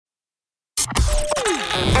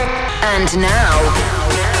And now,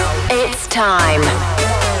 it's time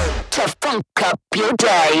to funk up your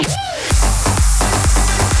day.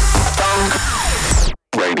 Funk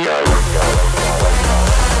Radio.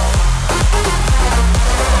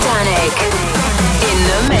 Danik in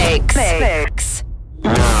the mix.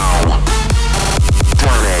 Now,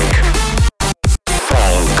 Danik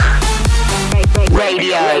Funk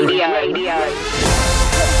Radio.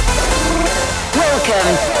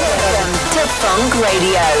 Welcome to Funk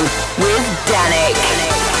Radio with Danik.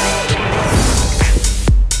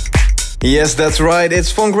 Yes, that's right,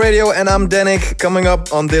 it's Funk Radio and I'm Danik. Coming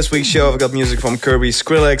up on this week's show, I've got music from Kirby,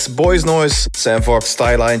 Skrillex, Boys Noise, Sam Fox,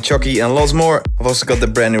 Styline, Chucky and lots more. I've also got the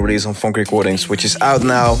brand new release on Funk Recordings, which is out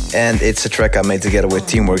now, and it's a track I made together with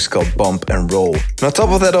Teamworks called Bump and Roll. And on top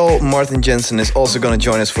of that all, Martin Jensen is also going to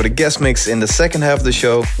join us for the guest mix in the second half of the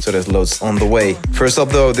show, so there's loads on the way. First up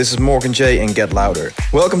though, this is Morgan J and Get Louder.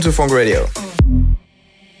 Welcome to Funk Radio.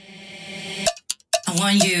 I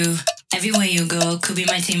want you everywhere you go, could be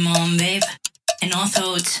my team on, babe. And all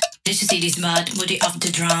thoughts, did you see this bad booty off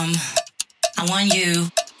the drum? I want you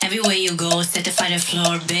everywhere you go, set the fire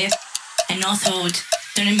floor, babe. And all thoughts,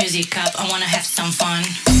 turn the music up, I wanna have some fun.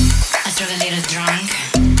 I struggle a little drunk,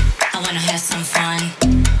 I wanna have some fun.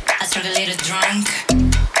 I struggle a little drunk,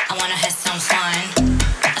 I wanna have some fun.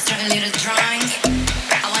 I struggle a little drunk,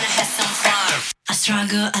 I wanna have some fun. I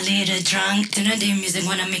struggle a little drunk, turn the music,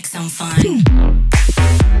 wanna make some fun.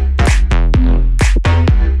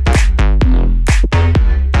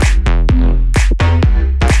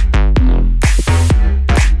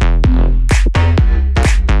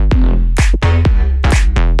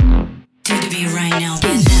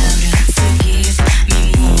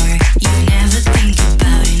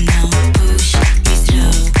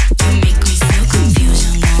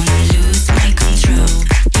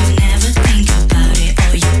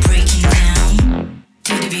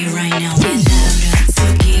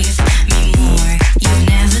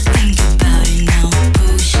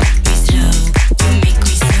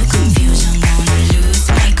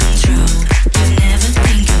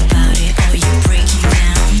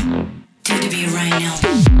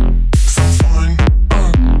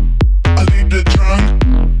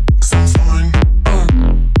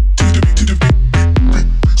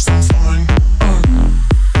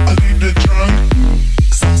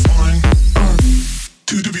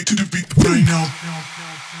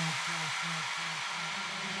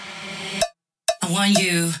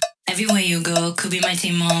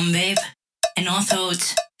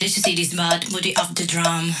 Booty off the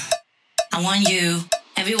drum. I want you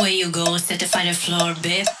everywhere you go, set the fire floor,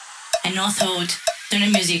 babe. And no thought, turn the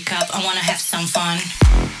music up, I wanna have some fun.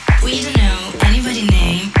 We don't know anybody's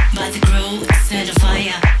name, but the crew set the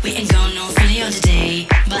fire. We ain't got no feeling of the day,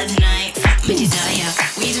 but the night fuck me desire.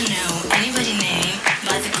 We don't know anybody's name,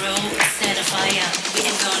 but the crew set the fire. We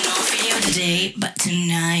ain't got no feeling of the day, but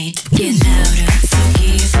tonight get louder,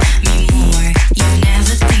 forgive me more. You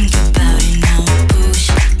never think about it now, push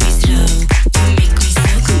me slow. You make me so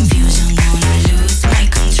confused, I wanna lose my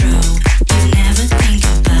control. You never think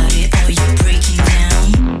about it, or you're breaking down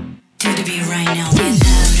to the beat right now. Get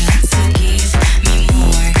louder, forgive me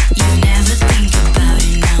more. You never think about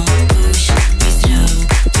it now, push me slow.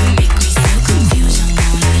 You make me so confused, I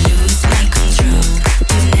wanna lose my control.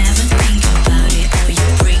 You never think about it, or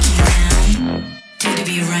you're breaking down to the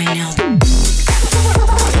beat right now.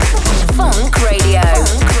 Funk Radio.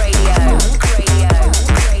 Funk Radio. Funk Radio.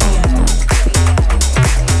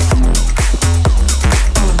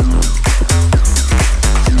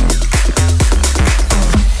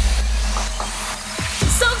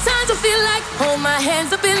 Sometimes I feel like hold my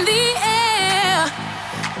hands up in the air.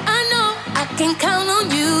 I know I can count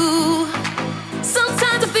on you.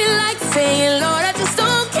 Sometimes I feel like saying, Lord, I just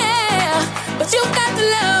don't care. But you've got the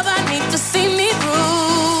love I need to see me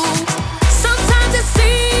through. Sometimes it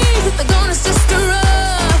seems that the going is just too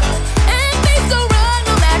rough, and things go wrong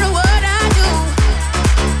no matter what I do.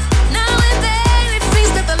 Now and then it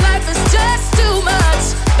seems that the life is just too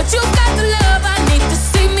much, but you've got the love I need to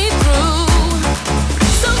see me through.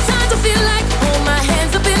 Sometimes I feel like hold my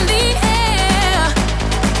hands up in the air.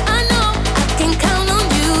 I know I can count on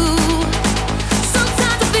you.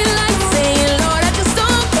 Sometimes I feel like saying,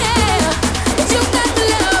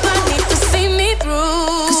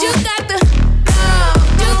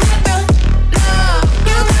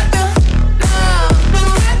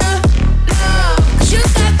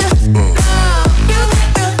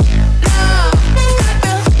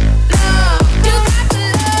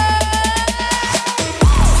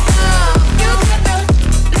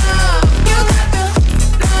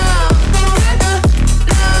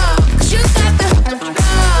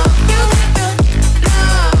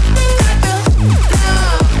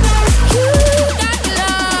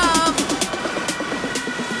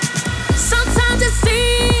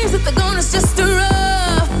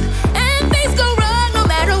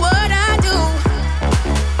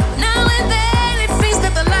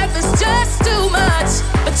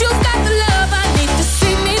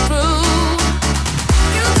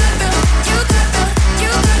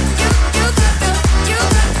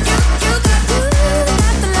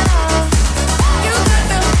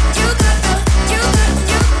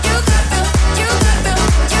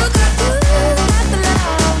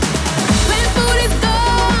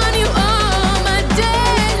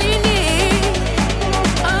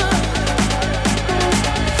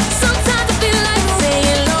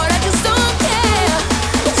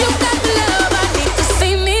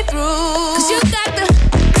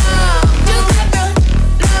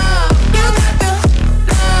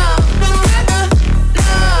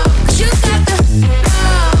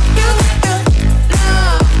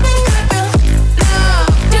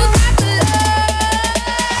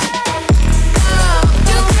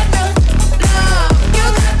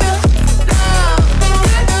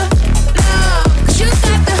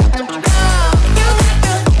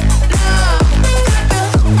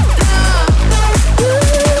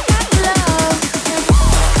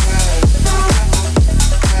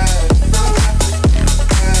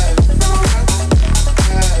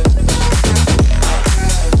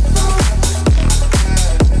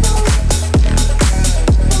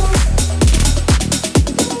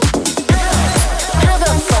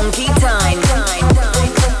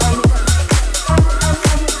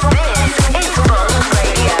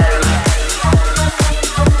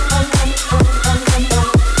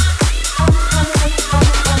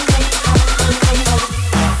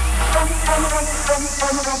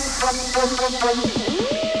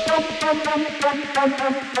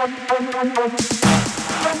 Everybody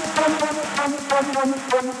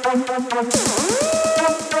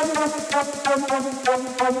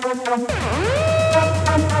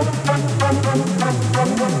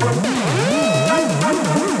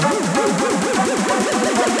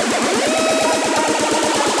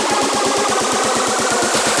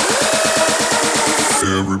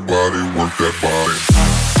work that body.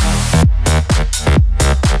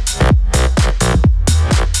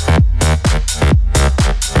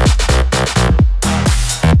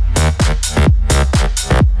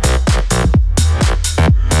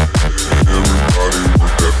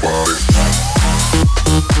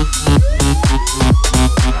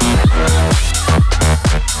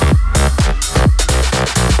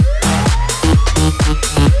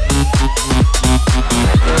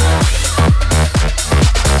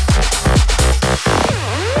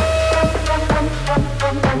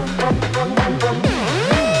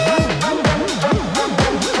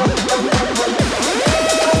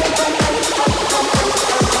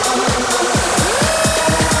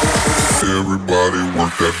 Everybody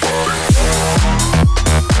work that body.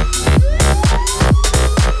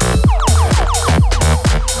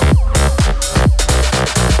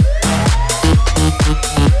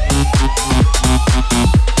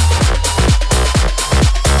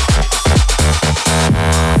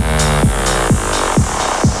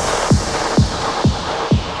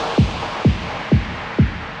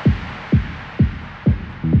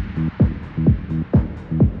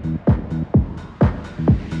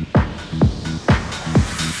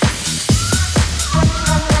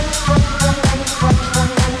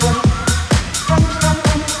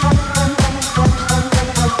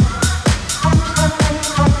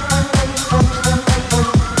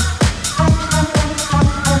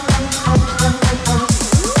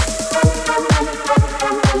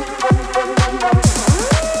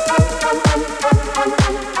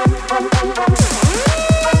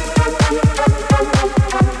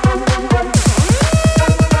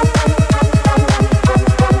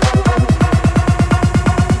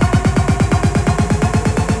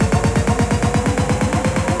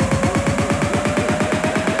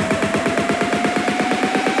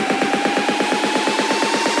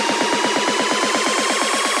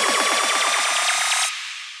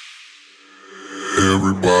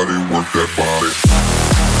 Everybody work that body.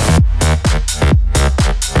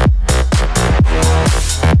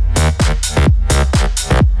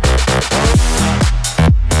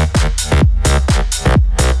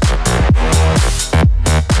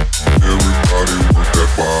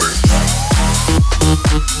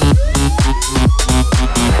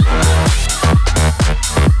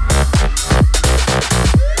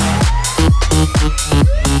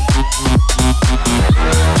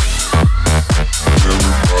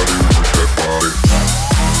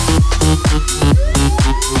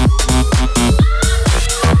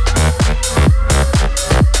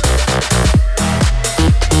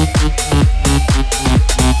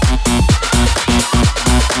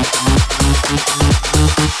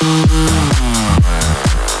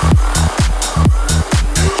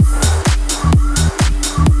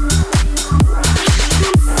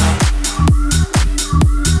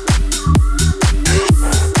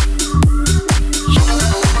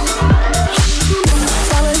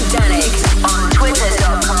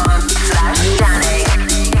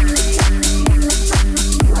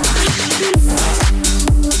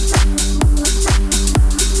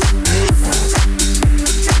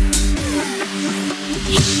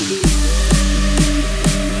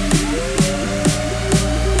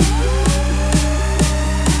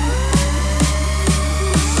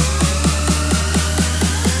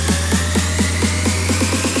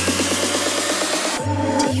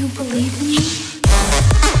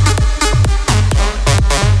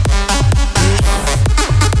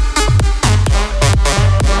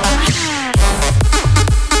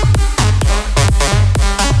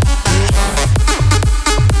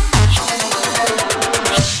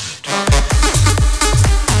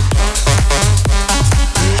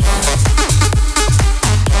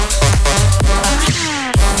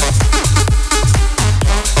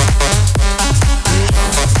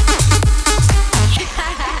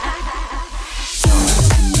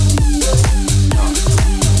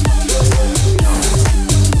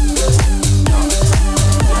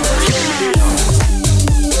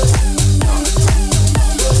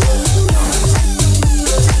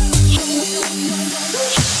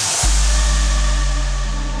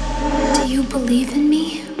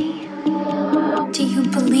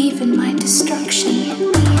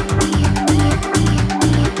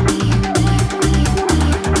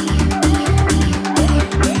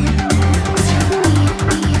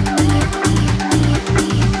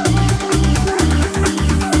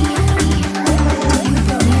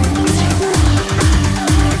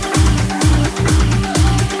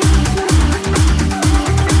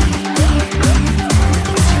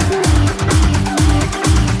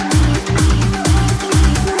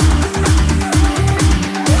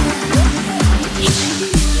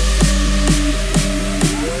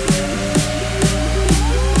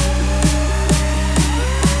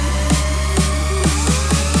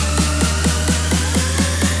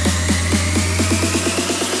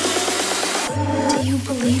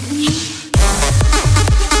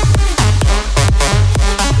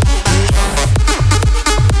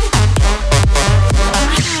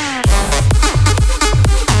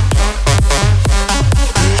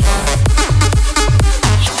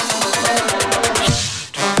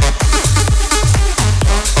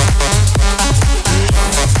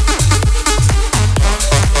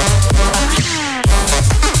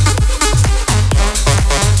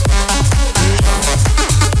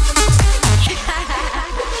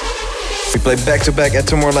 play back-to-back at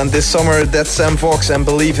Tomorrowland this summer. That's Sam Fox and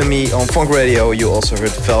Believe in Me on Funk Radio. You also heard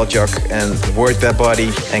Valjuk and Work That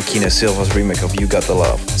Body and Kina Silva's remix of You Got The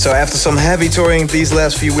Love. So after some heavy touring these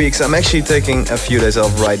last few weeks, I'm actually taking a few days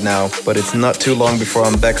off right now, but it's not too long before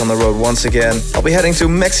I'm back on the road once again. I'll be heading to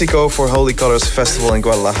Mexico for Holy Colors Festival in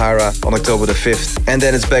Guadalajara on October the 5th, and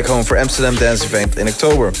then it's back home for Amsterdam Dance Event in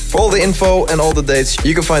October. For all the info and all the dates,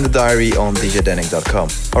 you can find the diary on djdanik.com.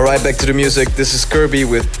 Alright, back to the music. This is Kirby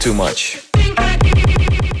with Too Much. I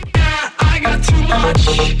got too much.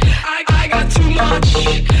 I got too much.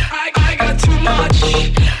 I got too much.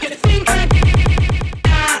 You think I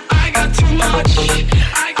got too much.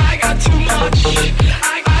 I got too much.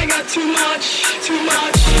 I got too much. Too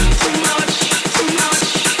much. Too much. Too much.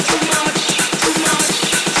 Too much. Too much.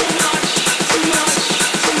 Too much. Too much.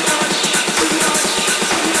 Too much. Too much.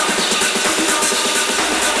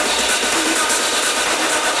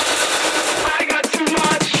 I got too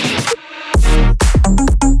much.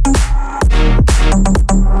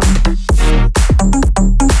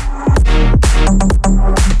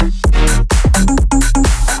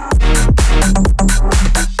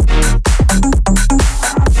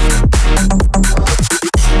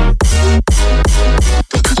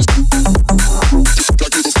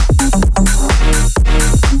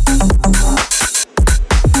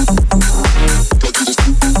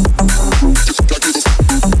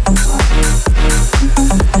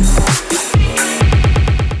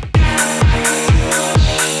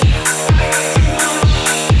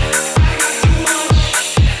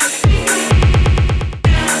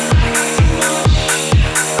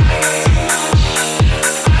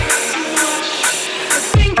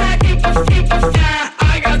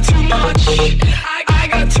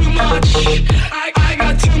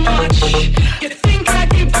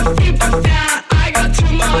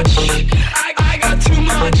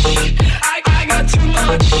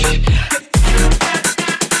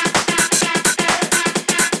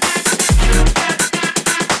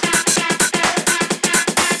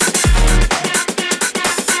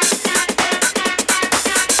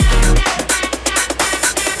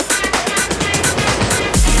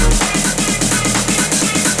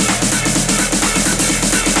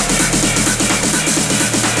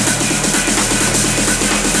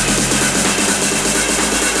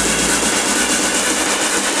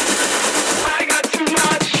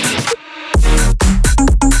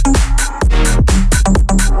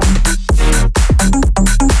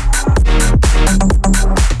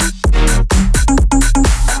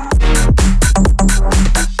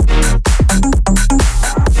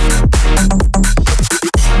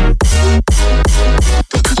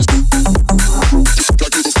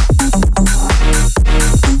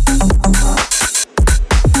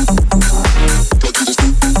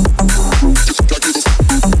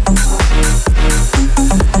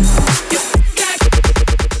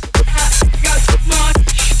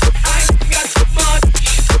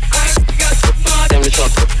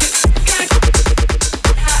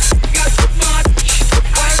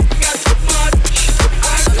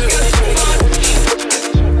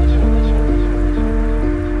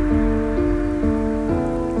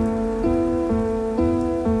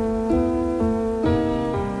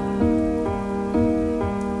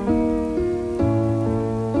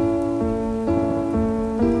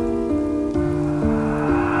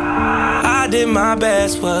 My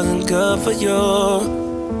best wasn't good for you.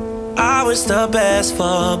 I wish the best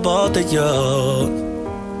for both of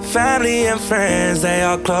you. Family and friends, they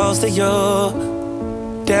are close to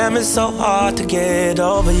you. Damn, it's so hard to get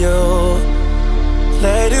over you.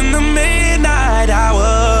 Late in the midnight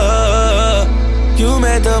hour, you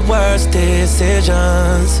made the worst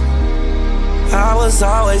decisions. I was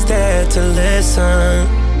always there to listen,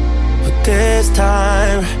 but this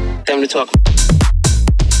time, time to talk.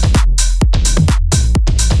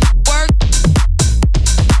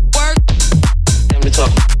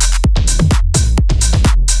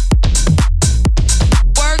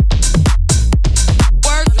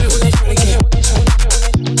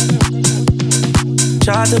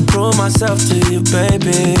 Tried to prove myself to you,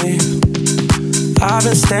 baby. I've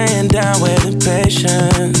been staying down, waiting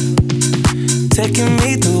patient, taking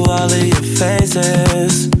me through all of your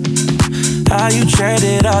phases. How you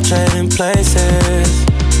traded, all trading places.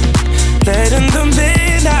 Late in the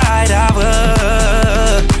midnight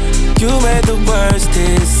hour, you made the worst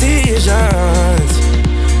decisions.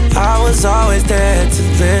 I was always there to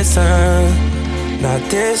listen. Not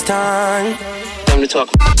this time. Time to talk.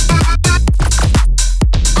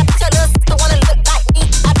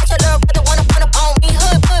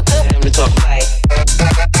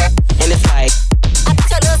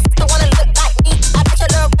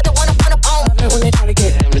 When they try to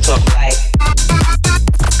get them to talk like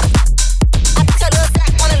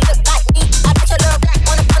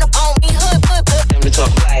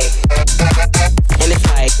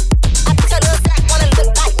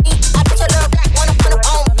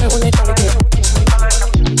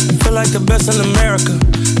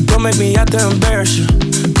to embarrass you.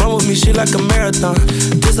 Run with me, shit like a marathon.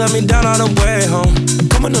 Just let me down all the way home.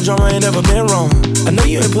 Come with no drama, ain't never been wrong. I know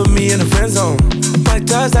you ain't put me in the friend zone. Might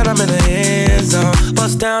touch that I'm in the end zone.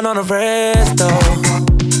 Bust down on the resto.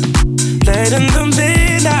 Late in the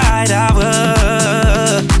midnight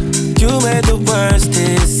hour, you made the worst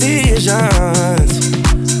decisions.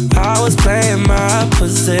 I was playing my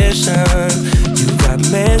position. You got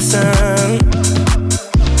missing.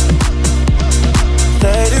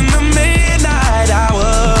 Late in the midnight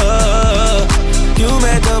hour, you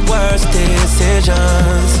made the worst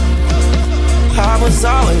decisions. I was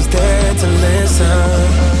always there to listen.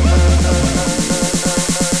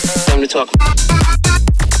 Time to talk.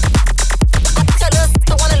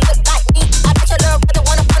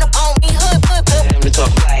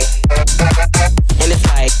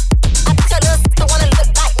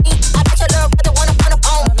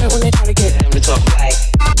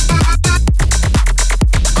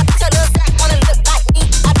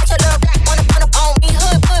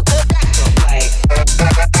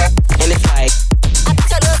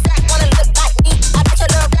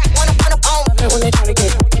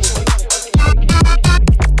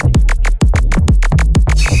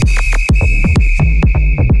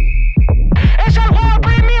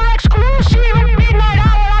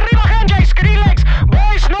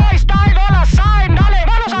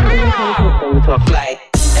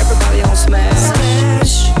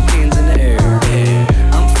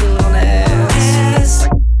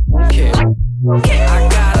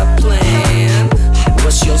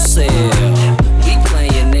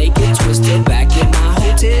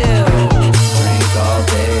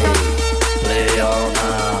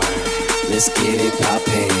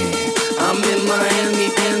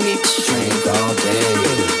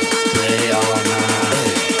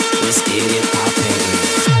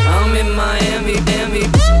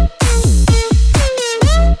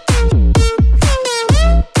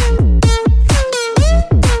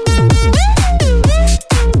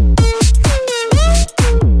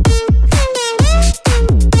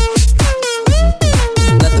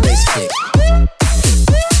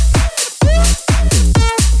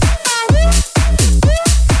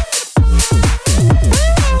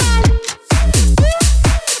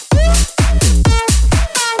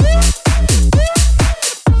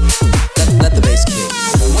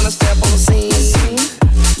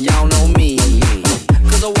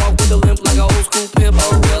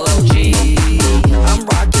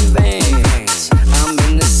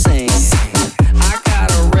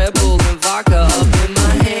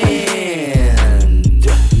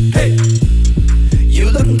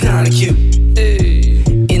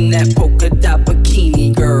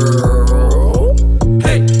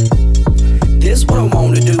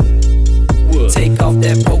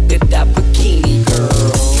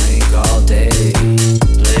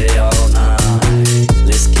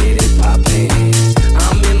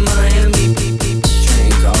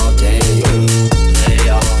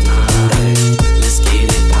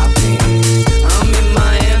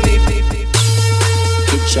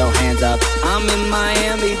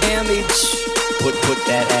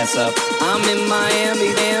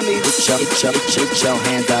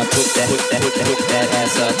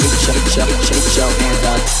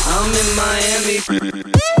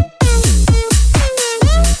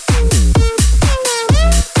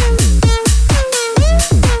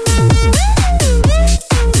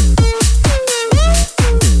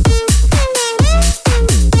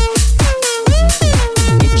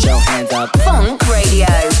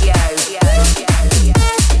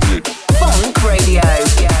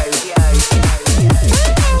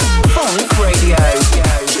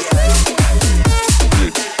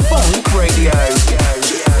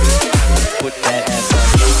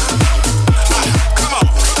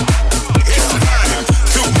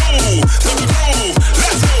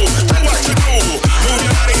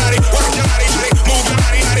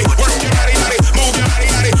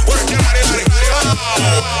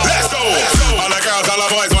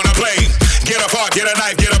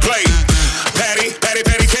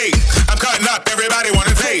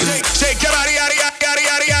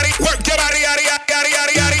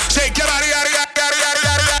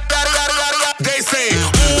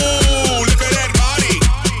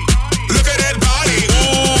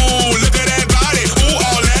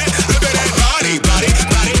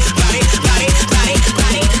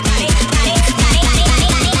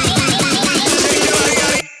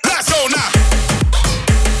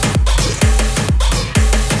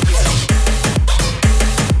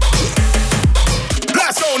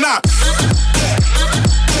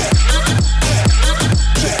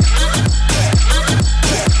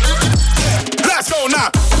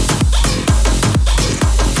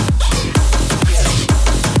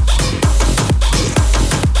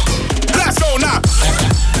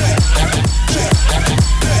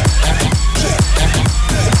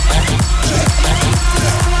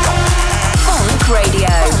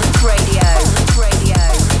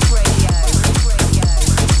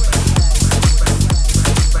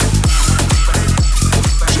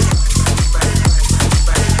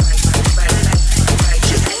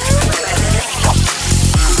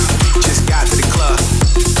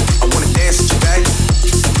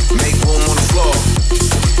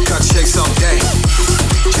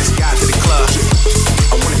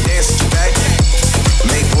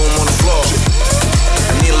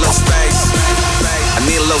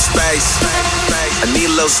 I need a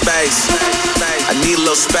little space. I need a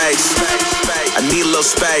little space. I need a little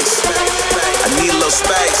space. I need a little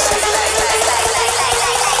space.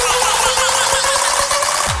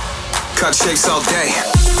 Cut shakes all day.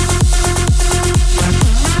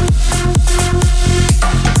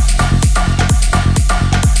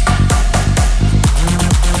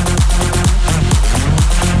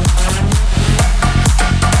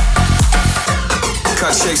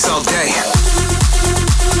 Cut shakes all day.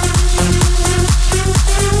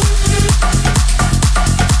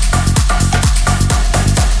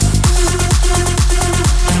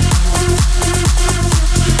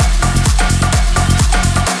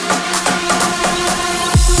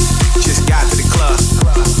 Just got to the club.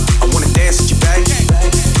 I wanna dance with you, babe.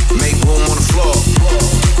 Make room on the floor.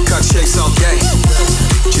 Cut shakes all day.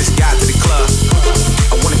 Just got to the club.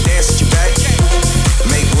 I wanna dance with you, babe.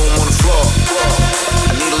 Make room on the floor.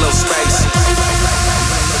 I need a little space.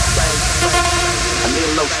 I need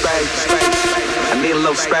a little space. I need a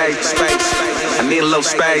little space. I need a little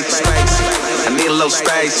space. I need a little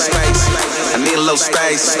space. I need a little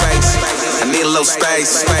space. I need a little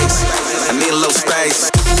space. I need a little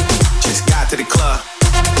space. Just got to the club.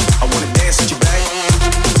 I wanna dance with you, babe.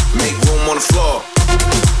 Make room on the floor.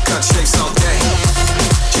 Cut shakes all day.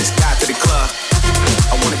 Just got to the club.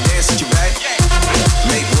 I wanna dance with you, babe.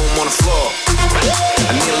 Make room on the floor.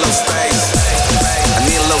 I need a little space. I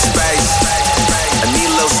need a little space. I need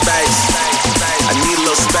a little space. I need a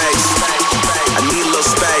little space. I need a little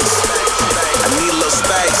space. I need a little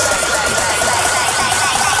space.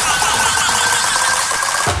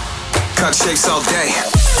 Cut shakes all day.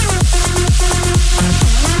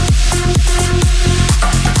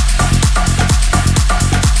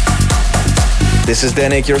 This is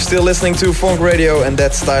Danik, you're still listening to Funk Radio, and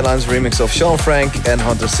that's Styline's remix of Sean Frank and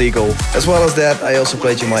Hunter Siegel. As well as that, I also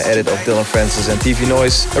played you my edit of Dylan Francis and TV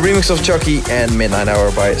Noise, a remix of Chucky and Midnight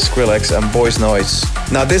Hour by Skrillex and Boys Noise.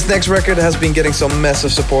 Now this next record has been getting some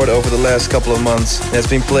massive support over the last couple of months. It has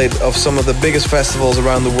been played off some of the biggest festivals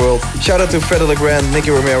around the world. Shout out to Fedde Le Grand, Nicky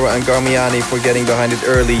Romero and Garmiani for getting behind it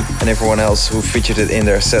early, and everyone else who featured it in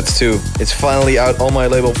their sets too. It's finally out on my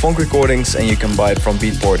label Funk Recordings, and you can buy it from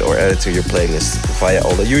Beatport or add it to your playlist via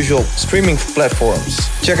all the usual streaming platforms.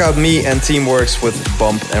 Check out me and Teamworks with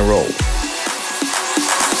Bump and Roll.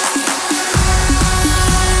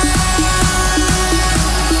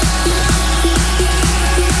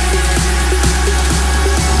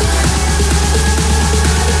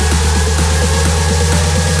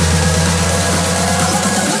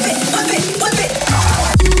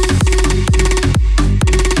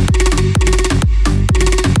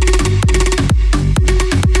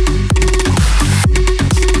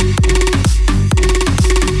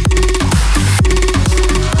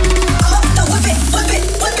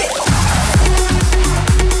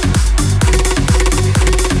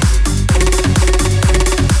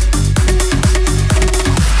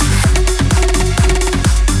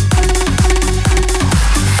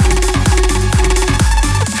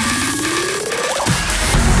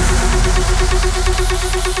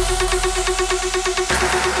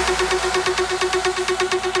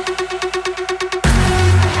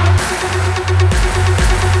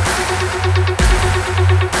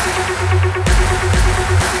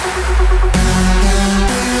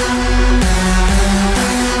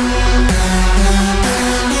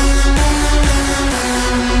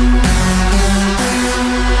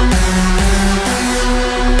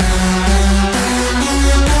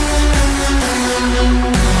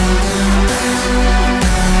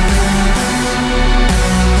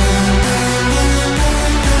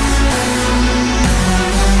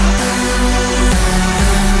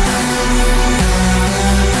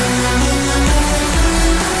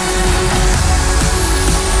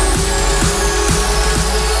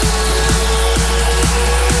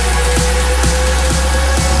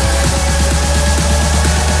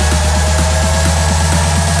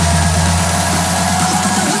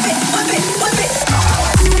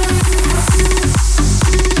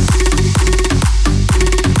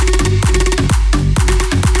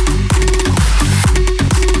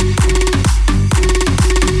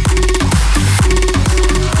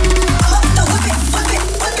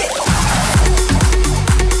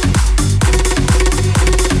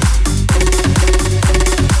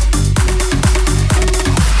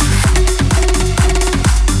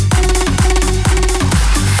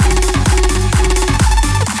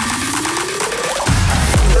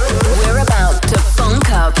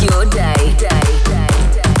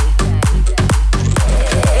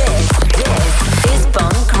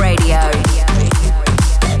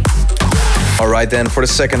 Alright then, for the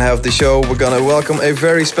second half of the show, we're gonna welcome a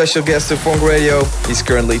very special guest to Funk Radio. He's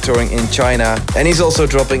currently touring in China, and he's also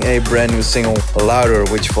dropping a brand new single, Louder,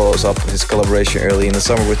 which follows up his collaboration early in the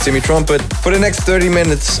summer with Timmy Trumpet. For the next 30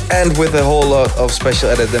 minutes, and with a whole lot of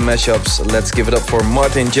special edit and mashups, let's give it up for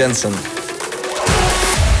Martin Jensen.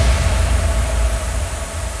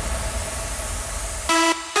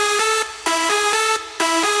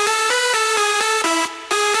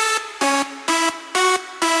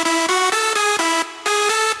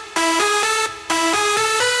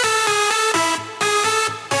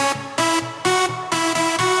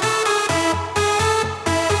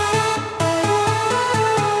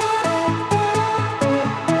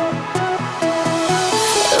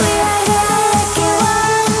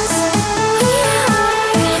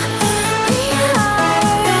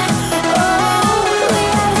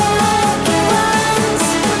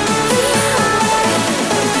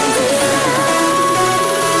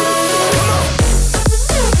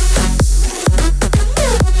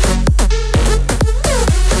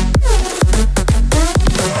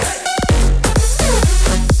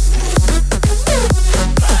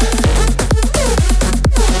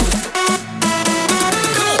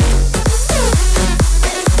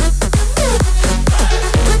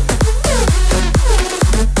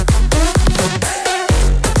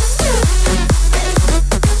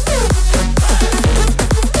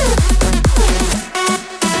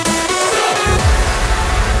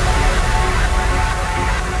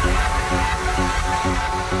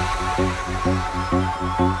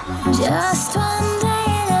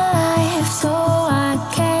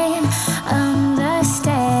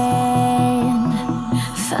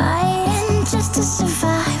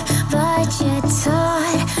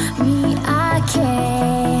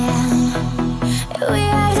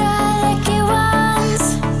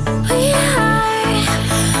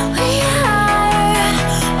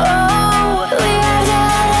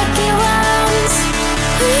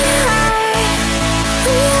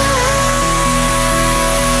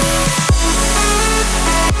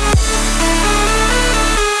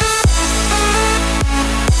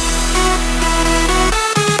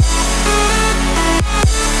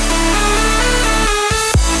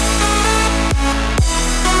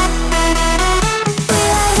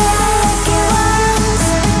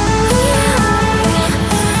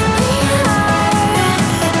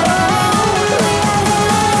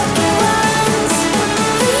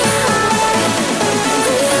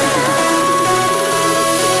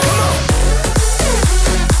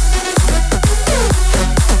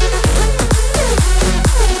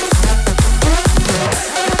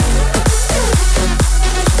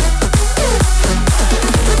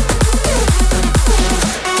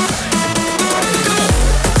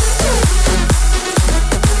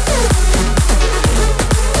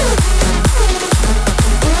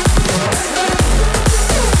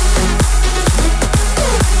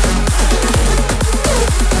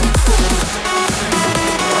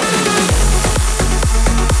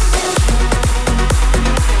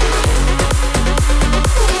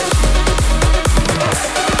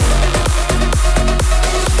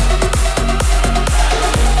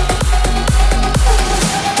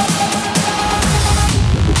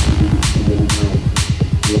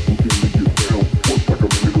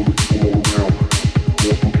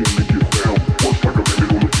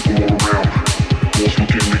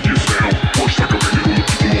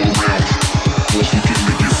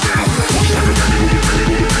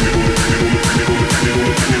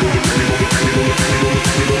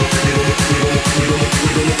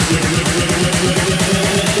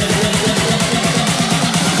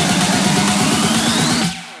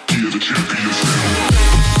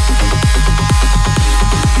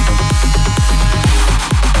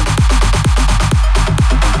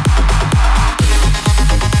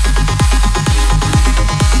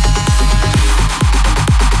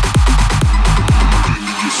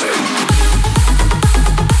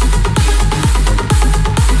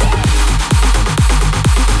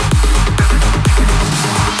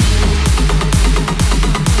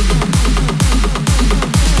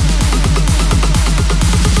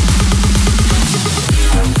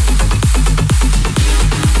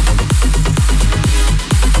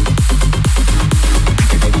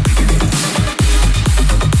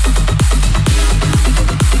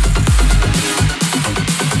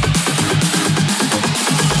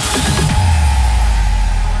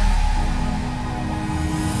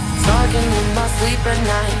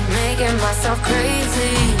 myself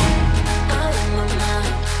crazy.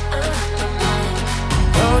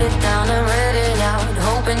 Wrote it down and read it out,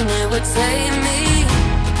 hoping it would save me.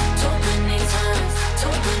 So many times, so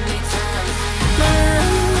many times. Man,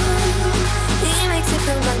 he makes it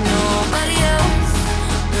feel like nobody else.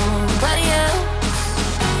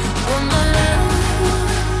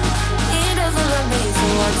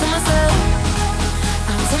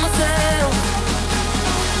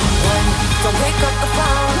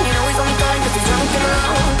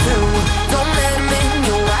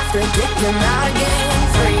 come out again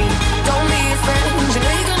free. Don't be afraid, you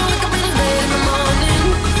know you're gonna wake up in his bed in the morning.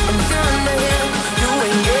 And if you're under him, you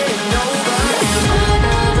ain't getting over him.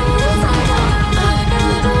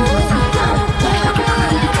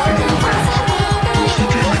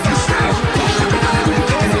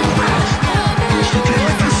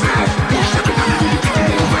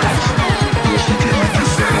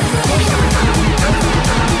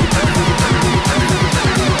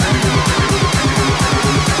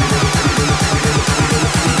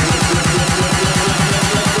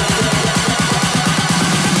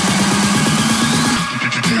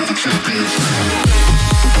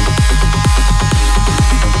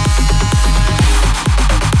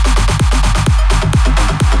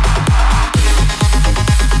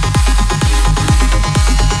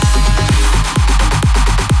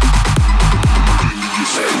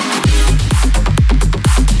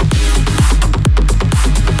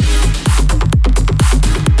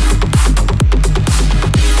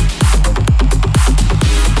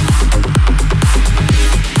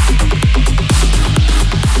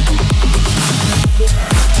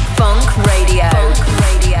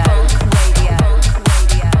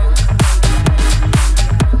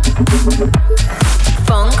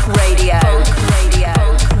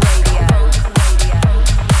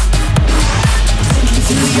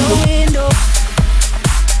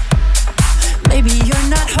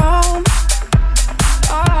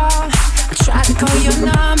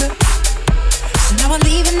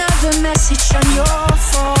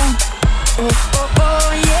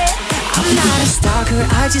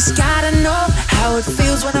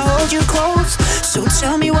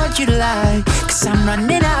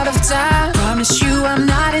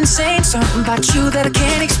 Something about you that I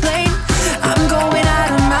can't explain. I'm going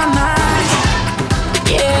out of my mind.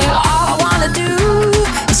 Yeah, all I wanna do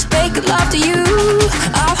is make love to you.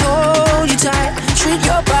 I'll hold you tight, treat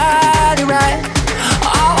your body right.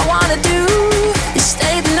 All I wanna do is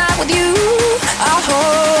stay the night with you. I'll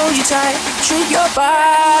hold you tight, treat your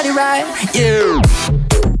body right. Yeah.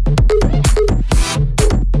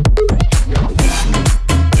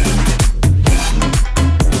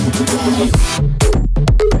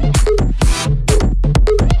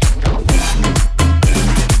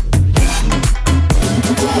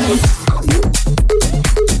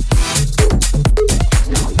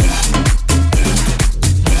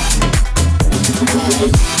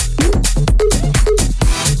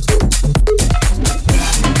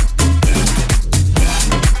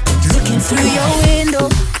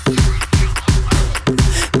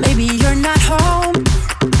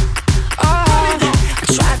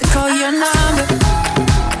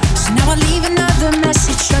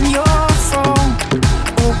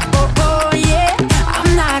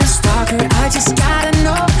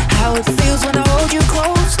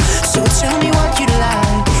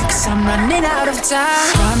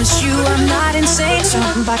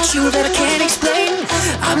 About you that I can't explain.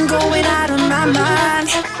 I'm going out of my mind.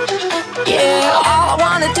 Yeah, all I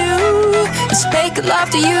wanna do is make love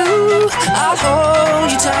to you. I'll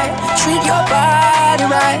hold you tight, treat your body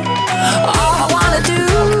right. All I wanna do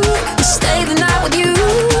is stay the night with you.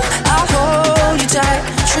 I'll hold you tight,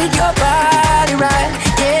 treat your body right.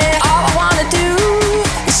 Yeah, all I wanna do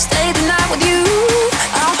is stay the night with you.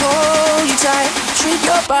 I'll hold you tight, treat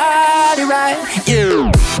your body right.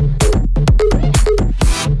 Yeah.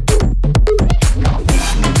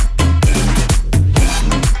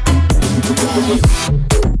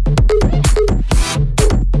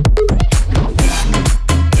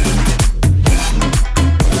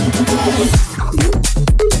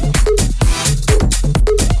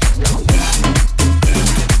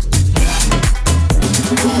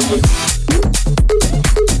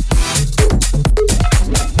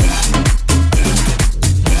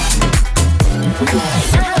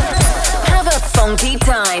 Have a funky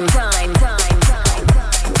time.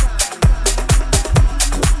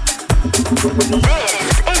 This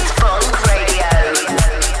is Funk Radio.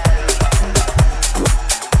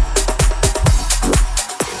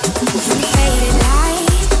 Faded light,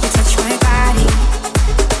 you touch my body.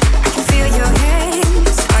 I can feel your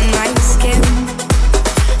hands on my skin.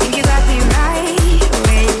 Think you got me right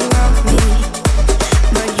where you want me,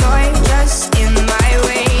 but you're just in my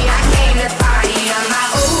way. I came to party on my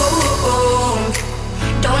own.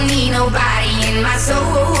 Don't need nobody in my soul.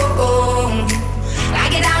 I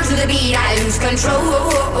get down to the beat, I lose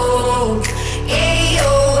control.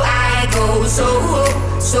 Ayo, I go so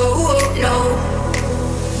low.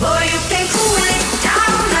 Boy, you can cool it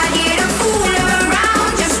down. I need a fool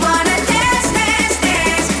around. Just wanna dance, dance,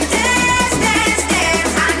 dance, dance, dance,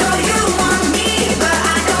 dance. I know you want me, but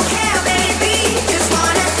I don't care, baby. Just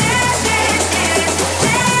wanna dance, dance, dance,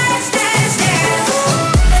 dance, dance,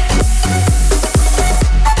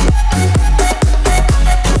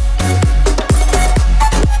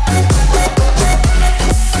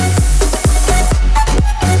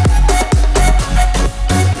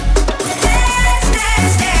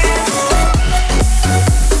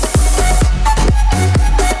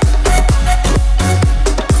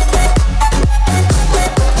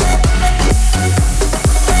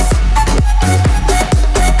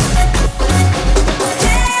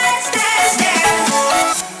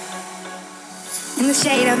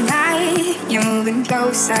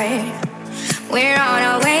 side. We're on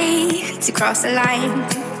our way to cross the line.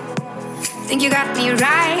 Think you got me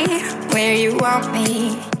right where you want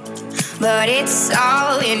me, but it's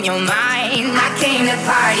all in your mind. I came to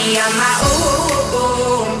party on my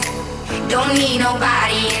own. Don't need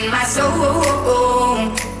nobody in my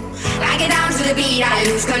soul. I get down to the beat, I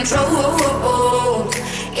lose control.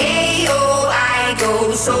 Ayo, I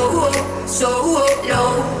go so, so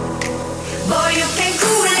low. Boy, you can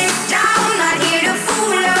cool it down, not here to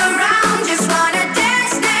fool around. Just wanna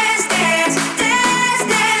dance, dance, dance, dance,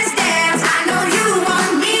 dance, dance. I know you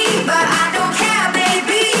want me, but I don't care,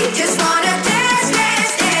 baby. Just wanna dance,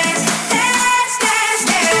 dance, dance, dance, dance,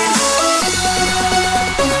 dance.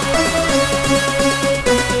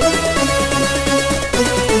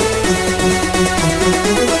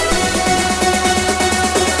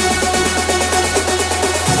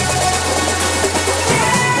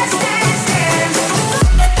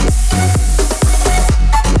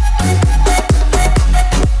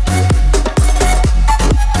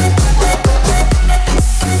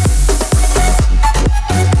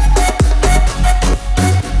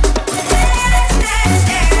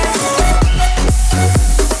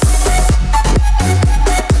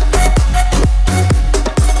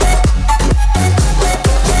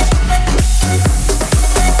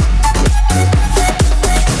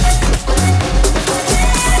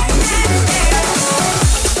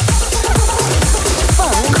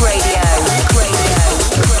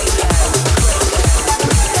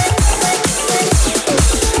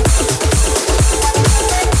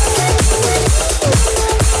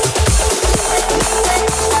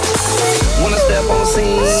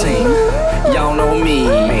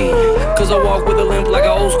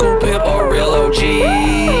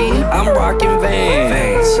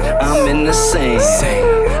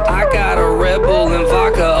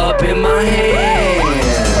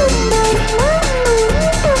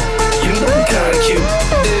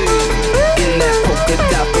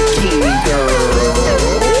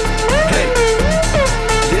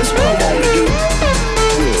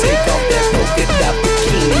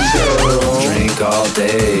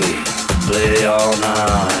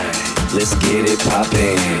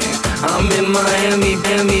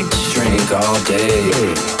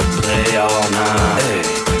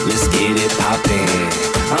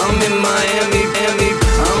 I'm in Miami.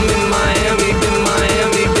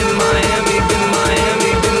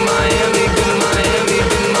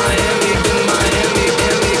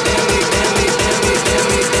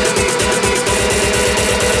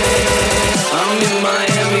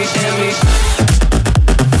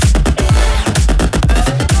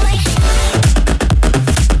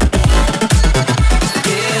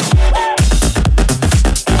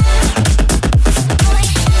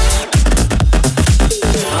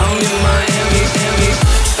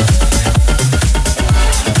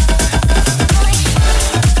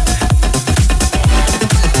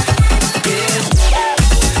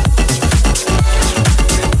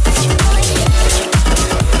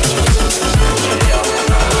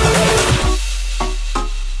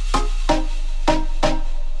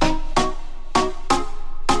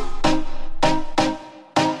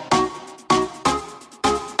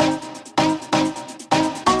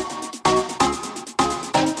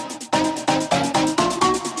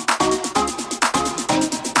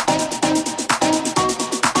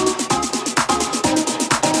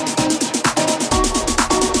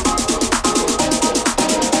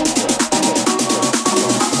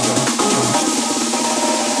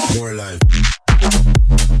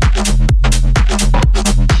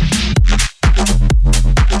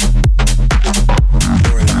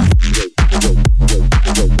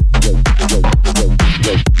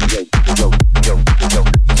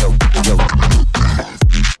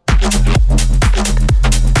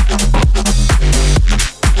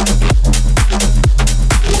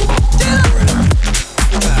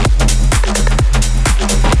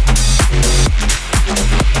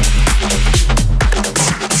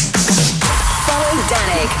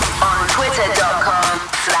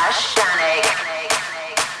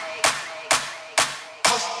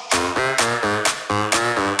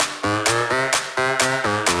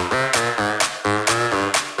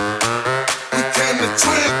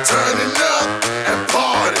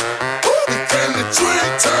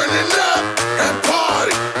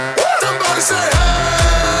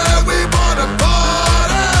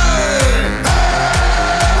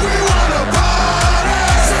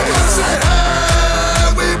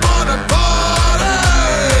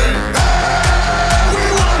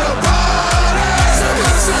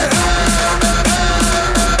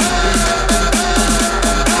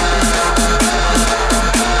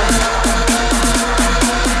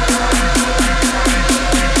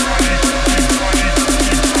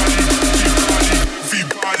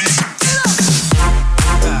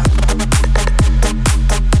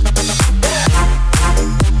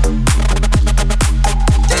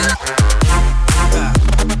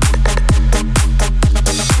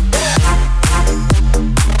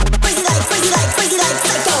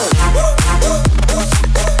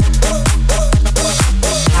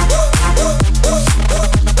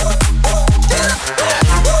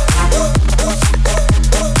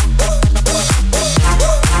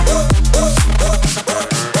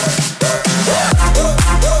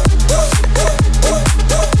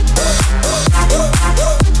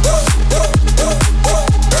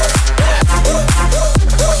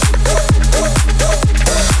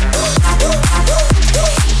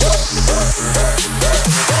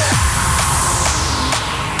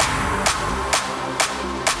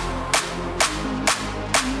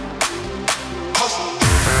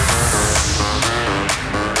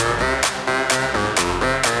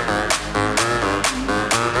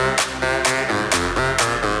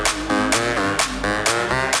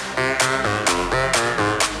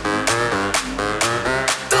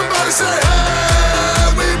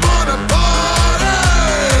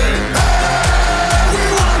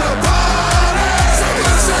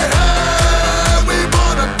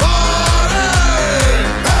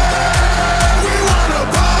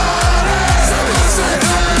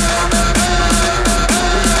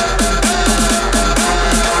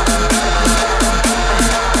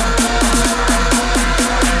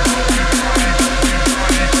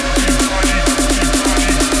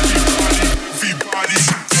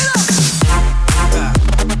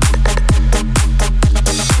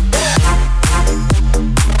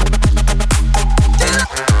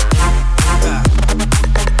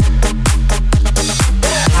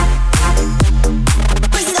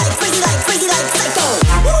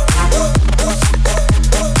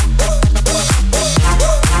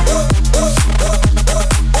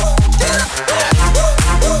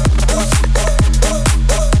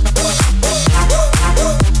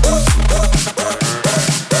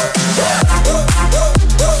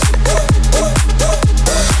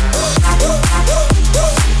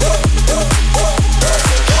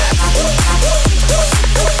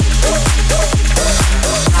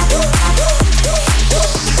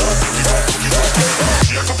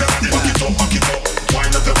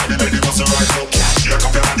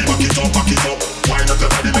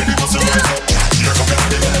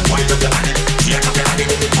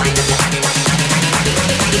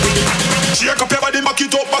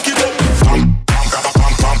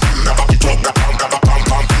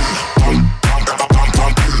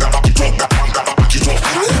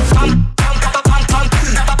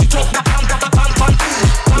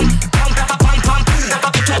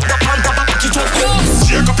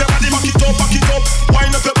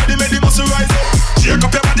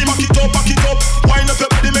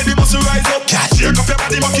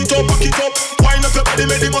 it up, back it up. Wind up your body,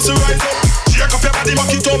 make the muscle rise up. Shake up your body,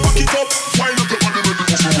 back it up, back it up. Wind up your body, make the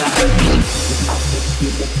muscle rise up.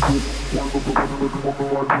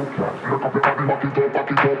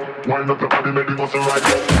 Wind up your body, make the muscle rise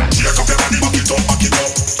up. Shake up your body, back it up, back it up.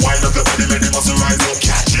 Wind up your body, make the muscle rise up.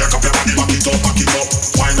 Shake up your body, back it up, back it up.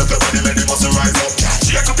 Wind up your body, make the muscle rise up.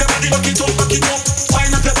 Shake up your body, back it up, back it up. Wind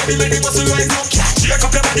up your body, make the muscle rise up. Shake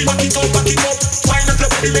up your body, back it up, back it up. Wind up your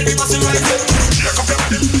body, make the muscle rise up. Shake up your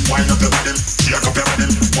body, wind up your body. Shake up your body,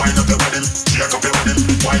 wind up your body. Shake up your body,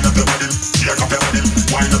 wind up your body. Shake up your body,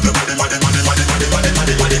 wind up your body. Body, body, body, body, body, body, body,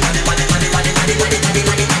 body, body, body, body, body, body, body,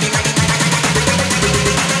 body, body.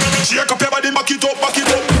 Shake up your body, back it up, back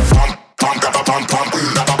it up. Pam, pam, pam, pam, pam,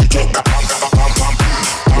 back it up, pam, pam, pam, pam, pam,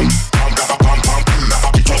 pam, pam, pam, pam, back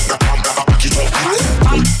it up, pam, pam, back it up, pam,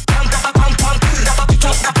 pam, pam, pam, pam, back it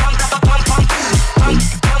up, pam, pam, pam, pam, pam,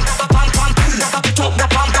 pam, back it up,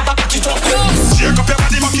 pam, back it up. Shake up your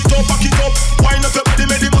body, back it up, back it up. Wind up your body,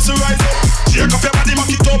 make the muscle rise up. Shake up your body, back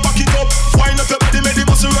it up, back it up. Wind up your body, make the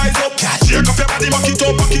muscle rise up. Shake up your body, back it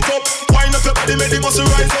up, back it up. Wind up your body, make the muscle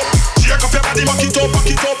rise up. Shake up your body, back it up, back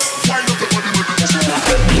it up. Wind up your body, make the muscle rise up.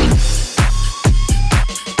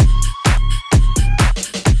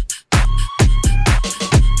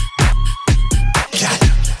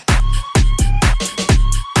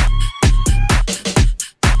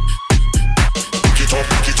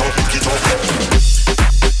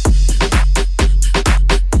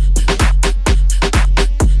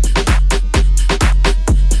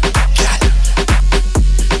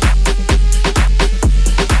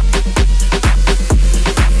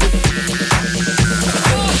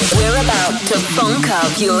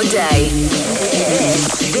 Your day.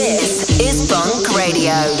 This is Funk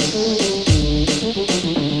Radio.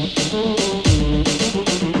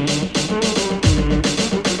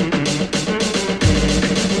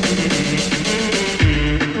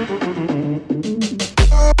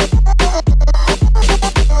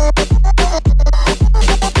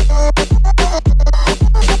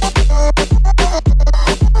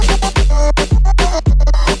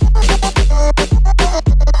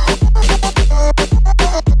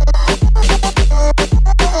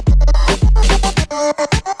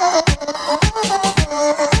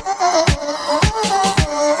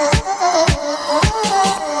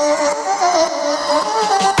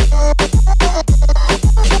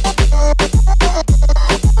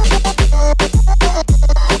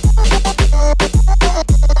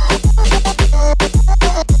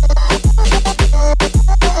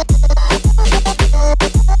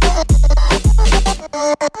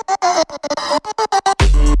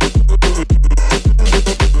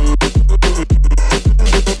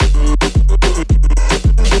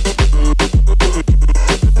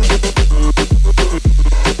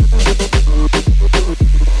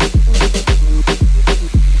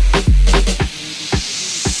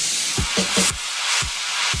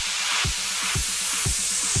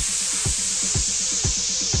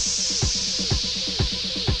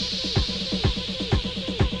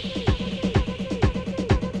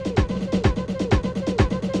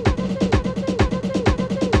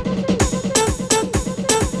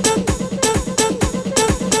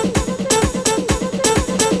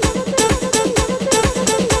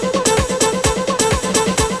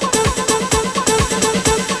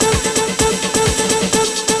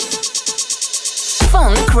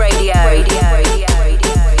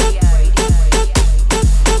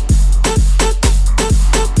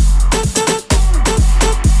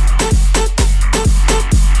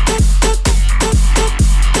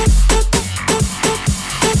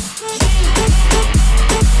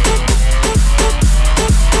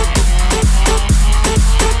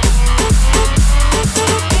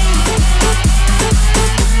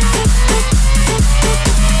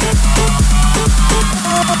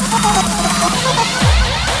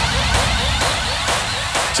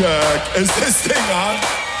 Is this thing on?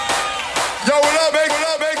 Yo, what up, baby? What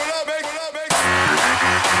up, baby? What up, baby? What up, baby?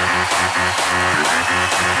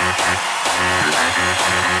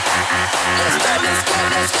 Let's go, let's go,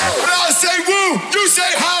 let's go. When I say woo, you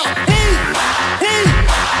say how? Woo, woo,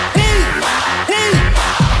 woo, woo, woo,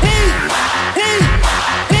 woo, woo,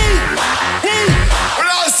 woo. When I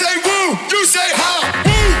say woo, you say how?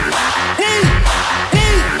 Woo, woo, woo, woo,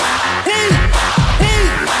 woo, woo, woo,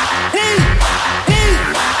 woo.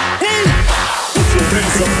 Put your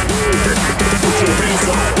hands up. Put your hands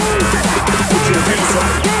up. Put your hands up. Put your hands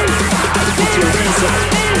up. Put your hands up.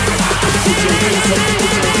 Put your hands up.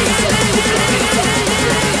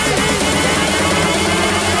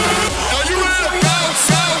 Are you ready?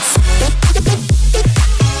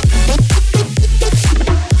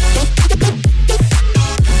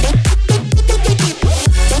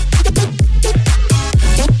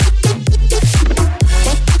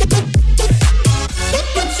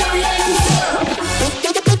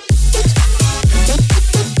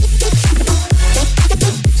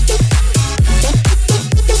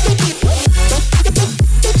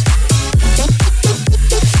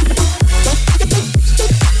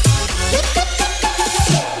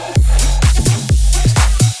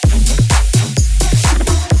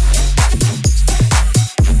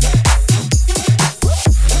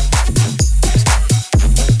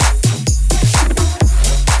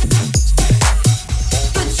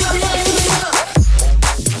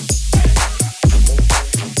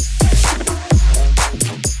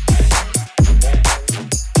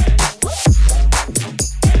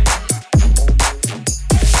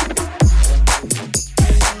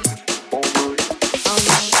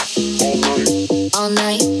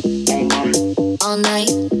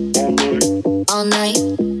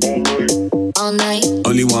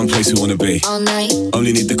 one place we wanna be. All night.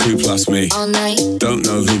 Only need the crew plus me. All night. Don't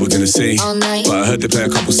know who we're gonna see. All night. But I heard they play a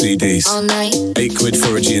couple CDs. All night. £8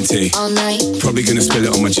 for a G&T. All night. Probably gonna spill it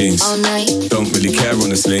on my jeans. All night. Don't really care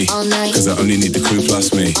honestly. All night. Cause I only need the crew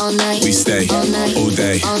plus me. All night. We stay All night. all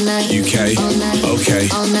day. All night. UK. All night. Okay.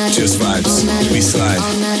 All night. Just vibes. All night. We slide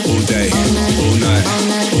All night. all day. All night. All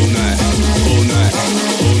night. All night. All night. All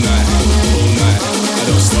night. All night. All night. I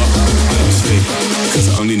don't stop. I don't sleep. Cause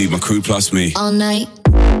I only need my crew plus me. All night.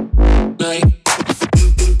 Night.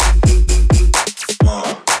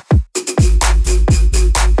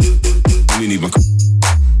 Only need my crew.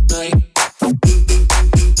 Night.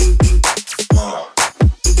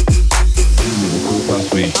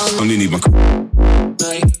 Only need my crew.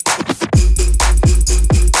 Night.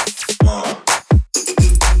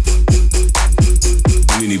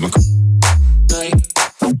 Only need my crew. Night.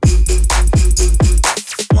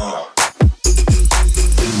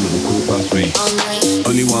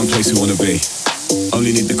 Only one place we wanna be.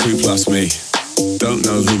 Only need the crew plus me. Don't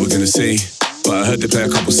know who we're gonna see, but I heard they play a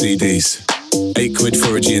couple CDs. £8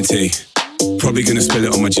 for a G&T. Probably gonna spill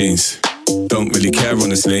it on my jeans. Don't really care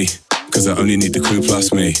honestly, cause I only need the crew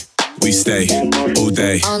plus me. We stay all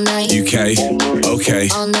day. All night. UK, okay.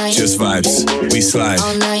 All night. Just vibes. We slide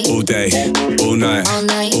All night. all day, all night, All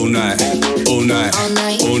night. all night, all night, All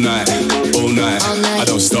night. all night, all night. All night. I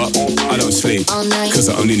don't stop, I don't sleep, All night. cause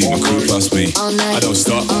I only need my crew plus me. All night. I don't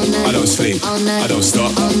stop, All night. I don't sleep, All night. I don't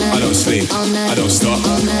stop, All night. I don't sleep, All night. I don't stop,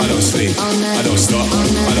 All night. I don't sleep, All night. I don't stop, All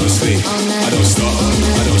night. I don't sleep, All night. I don't stop,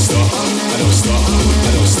 I don't stop, I don't stop,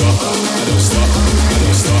 I don't stop, I don't stop, I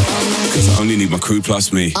don't stop, cause I only need my crew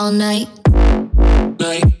plus me. All night.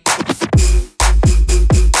 Night.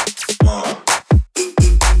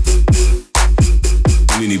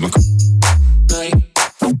 Only need my crew. Night.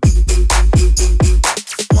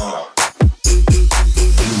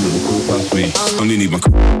 Only need my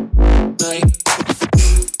crew. Night.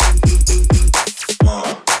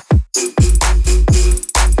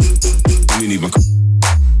 Only need my crew.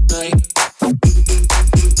 Night.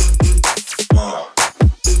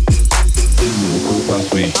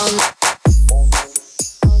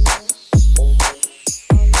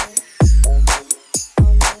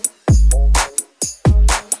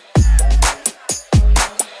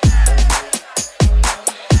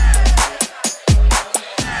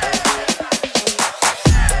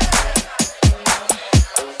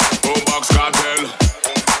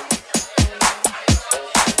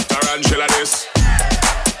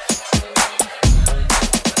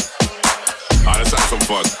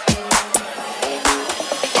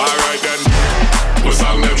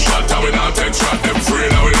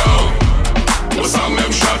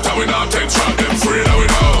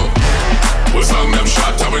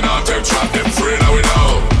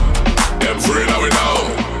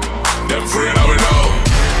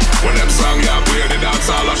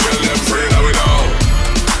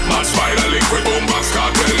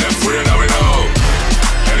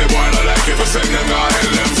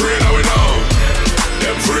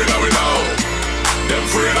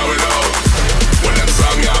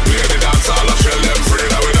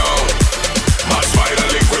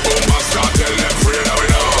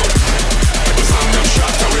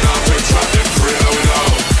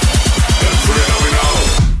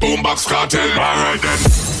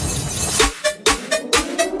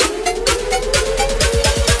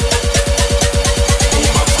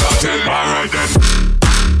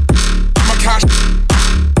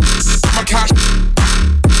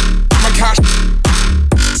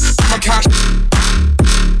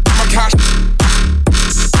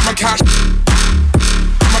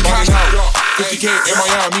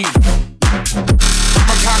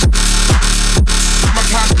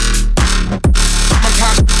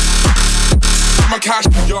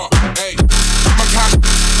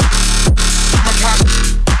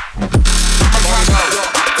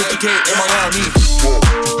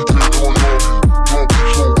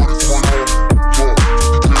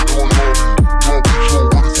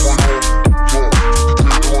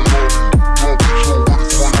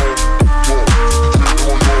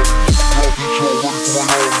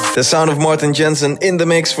 The sound of Martin Jensen in the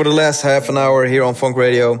mix for the last half an hour here on Funk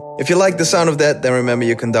Radio. If you like the sound of that, then remember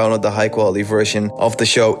you can download the high quality version of the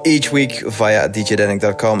show each week via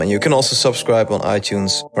djdanik.com, and you can also subscribe on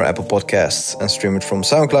iTunes or Apple Podcasts and stream it from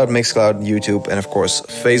SoundCloud, Mixcloud, YouTube, and of course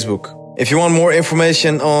Facebook. If you want more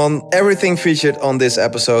information on everything featured on this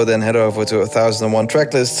episode, then head over to 1001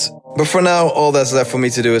 Tracklists. But for now, all that's left for me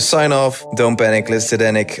to do is sign off. Don't panic, listen to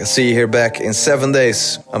Danik. See you here back in 7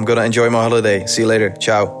 days. I'm gonna enjoy my holiday. See you later.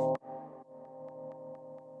 Ciao.